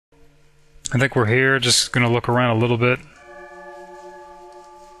I think we're here, just gonna look around a little bit.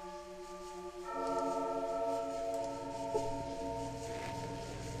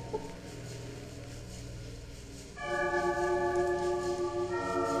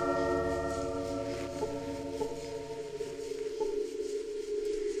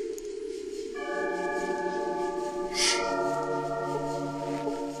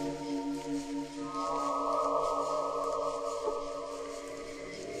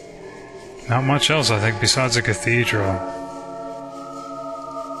 Not much else, I think, besides the cathedral.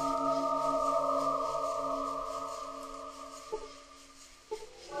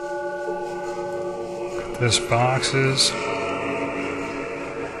 This boxes.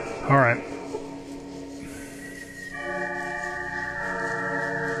 Alright.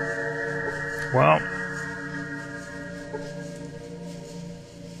 Well.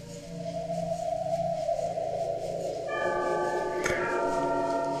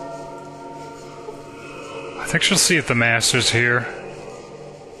 I think she'll see if the master's here.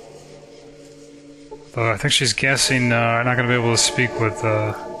 Though I think she's guessing I'm not going to be able to speak with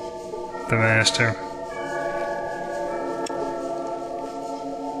the master.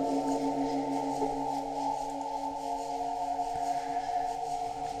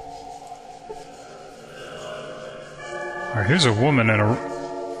 Alright, here's a woman in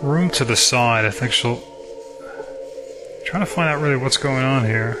a room to the side. I think she'll... trying to find out really what's going on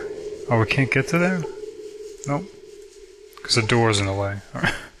here. Oh, we can't get to there? Nope. Because the door's in the way.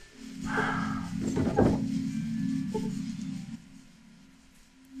 Alright.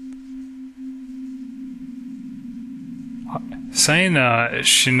 Saying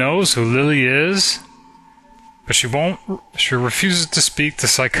she knows who Lilly is, but she refuses to speak to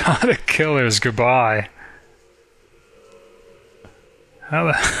psychotic killers goodbye. How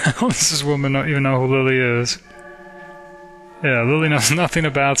the hell does this woman even know who Lilly is? Yeah, Lilly knows nothing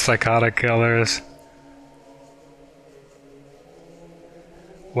about psychotic killers.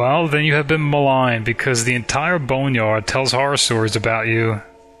 Well, then you have been maligned, because the entire boneyard tells horror stories about you.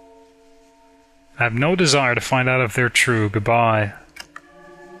 I have no desire to find out if they're true. Goodbye.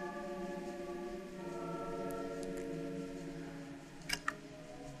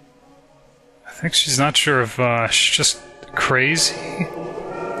 I think she's not sure if she's just crazy.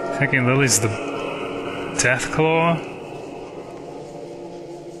 Thinking Lily's the Deathclaw.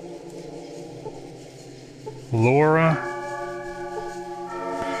 Laura.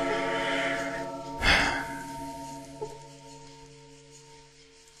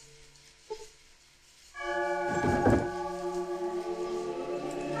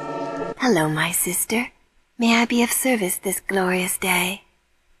 Hello, my sister. May I be of service this glorious day?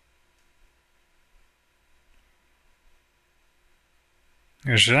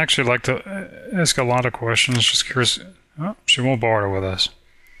 Yeah, she'd actually like to ask a lot of questions. Just curious. Oh, she won't barter with us.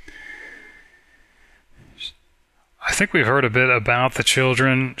 I think we've heard a bit about the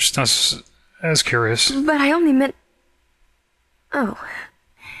children. She's not as curious. But I only meant... Oh.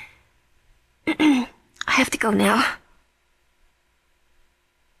 I have to go now.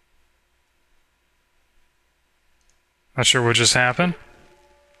 Not sure what just happened.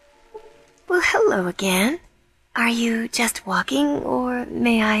 Well, hello again. Are you just walking, or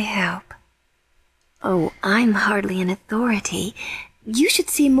may I help? Oh, I'm hardly an authority. You should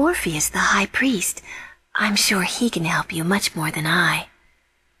see Morpheus, the High Priest. I'm sure he can help you much more than I.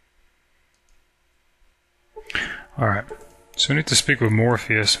 Alright, so we need to speak with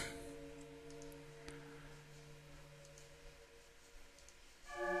Morpheus.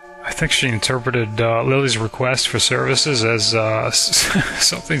 I think she interpreted Lily's request for services as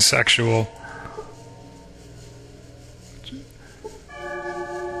something sexual.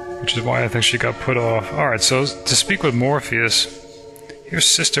 Which is why I think she got put off. Alright, so to speak with Morpheus, here's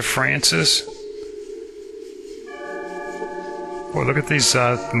Sister Francis. Boy, look at these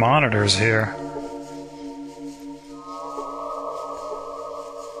monitors here.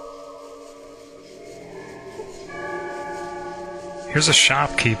 Here's a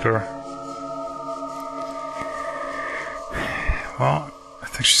shopkeeper. Well, I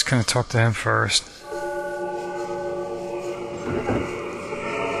think she's going to talk to him first.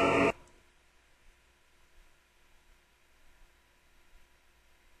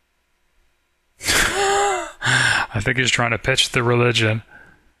 I think he's trying to pitch the religion.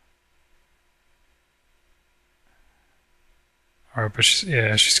 Alright, but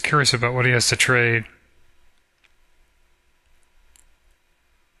she's curious about what he has to trade.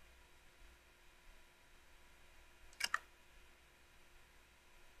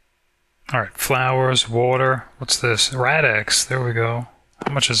 Alright, flowers, water. What's this? Radex. There we go.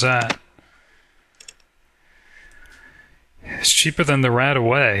 How much is that? It's cheaper than the Rat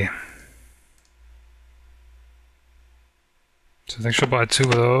Away. So I think she'll buy 2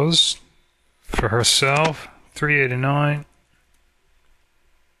 of those for herself. $3.89.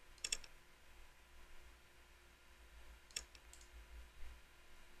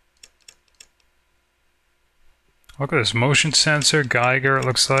 Look at this motion sensor, Geiger. It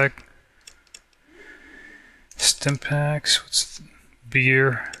looks like Stimpaks. What's the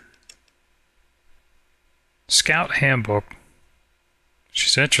beer? Scout handbook.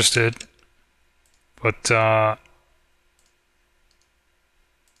 She's interested, but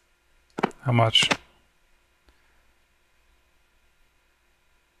how much?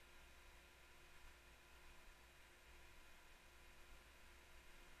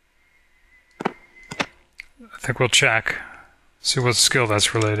 I think we'll check. See what skill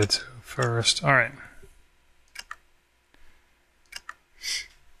that's related to first. All right.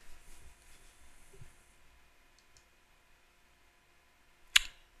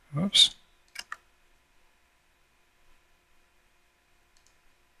 Oops.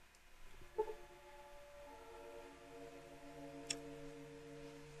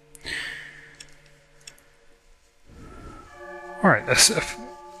 All right. The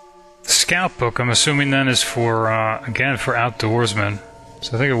scout book, I'm assuming then, is for again for outdoorsmen.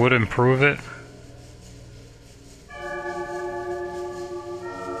 So I think it would improve it.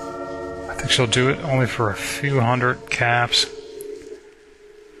 I think she'll do it only for a few hundred caps.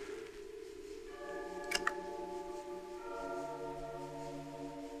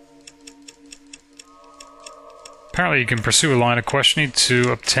 Apparently you can pursue a line of questioning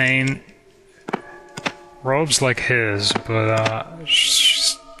to obtain robes like his, but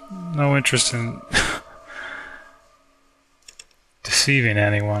she's no interest in deceiving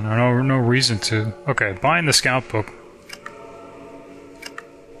anyone, or no reason to. Okay, buying the scout book.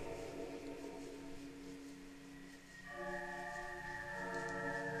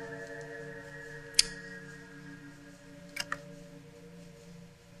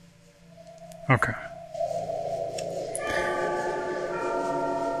 Okay.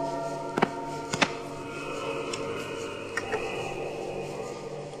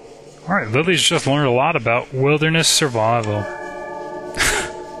 Alright, Lily's just learned a lot about wilderness survival.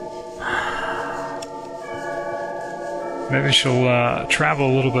 Maybe she'll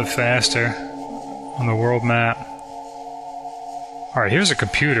travel a little bit faster on the world map. Alright, here's a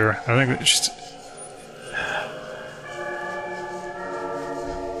computer. I think that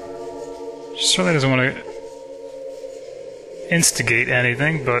she certainly doesn't want to instigate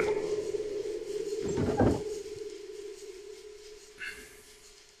anything, but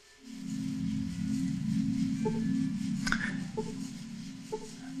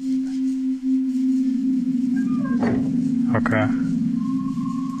okay.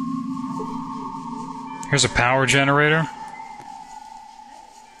 Here's a power generator.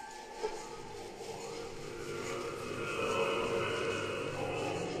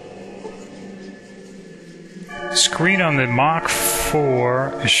 Screen on the Mach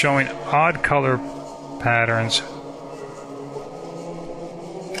IV is showing odd color patterns.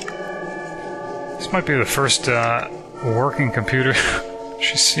 This might be the first working computer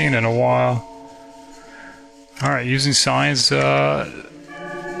she's seen in a while. Alright, using signs, the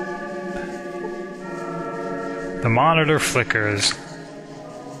monitor flickers.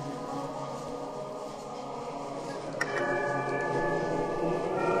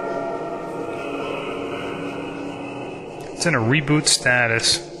 It's in a reboot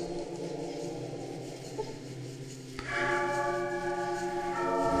status.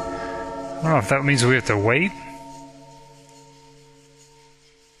 I don't know if that means we have to wait.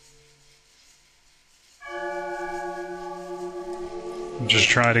 Just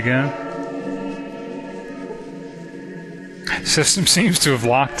try it again. System seems to have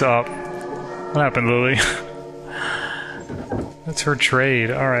locked up. What happened, Lily? That's her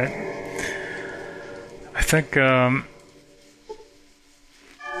trade. Alright. I think, well,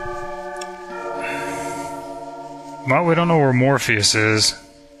 we don't know where Morpheus is.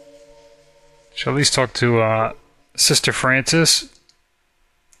 Should at least talk to Sister Francis.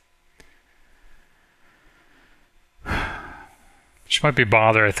 She might be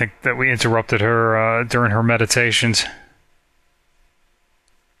bothered, I think, that we interrupted her during her meditations.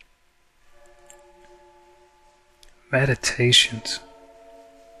 Meditations.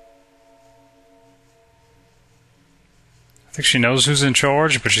 I think she knows who's in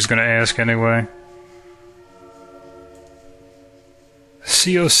charge, but she's going to ask anyway.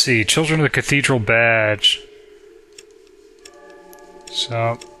 COC, Children of the Cathedral badge.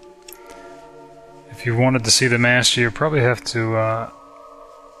 So, if you wanted to see the master, you probably have to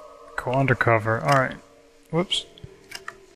go undercover. Alright. Whoops.